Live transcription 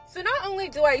So not only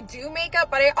do I do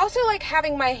makeup, but I also like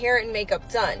having my hair and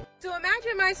makeup done. So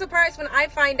imagine my surprise when I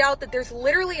find out that there's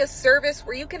literally a service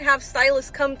where you can have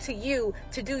stylists come to you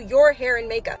to do your hair and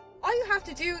makeup. All you have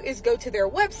to do is go to their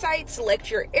website, select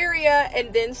your area,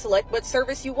 and then select what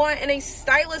service you want, and a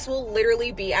stylist will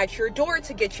literally be at your door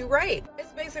to get you right.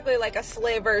 It's basically like a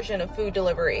slave version of food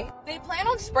delivery. They plan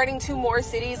on spreading to more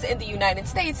cities in the United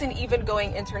States and even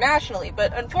going internationally,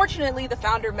 but unfortunately the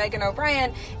founder, Megan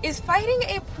O'Brien, is fighting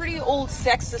a pretty old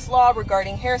sexist law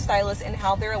regarding hairstylists and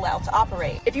how they're allowed to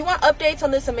operate. If you want updates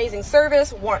on this amazing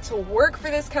service, want to work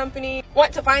for this company,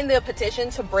 want to find the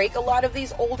petition to break a lot of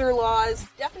these older laws,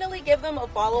 definitely give them a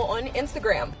follow on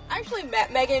Instagram. I actually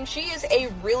met Megan. She is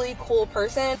a really cool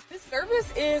person. This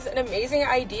service is an amazing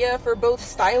idea for both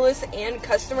stylists and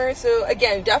customers. So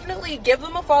again, definitely give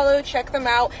them a follow, check them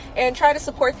out, and try to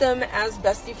support them as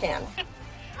best you can.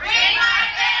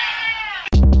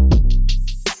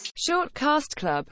 Short Cast Club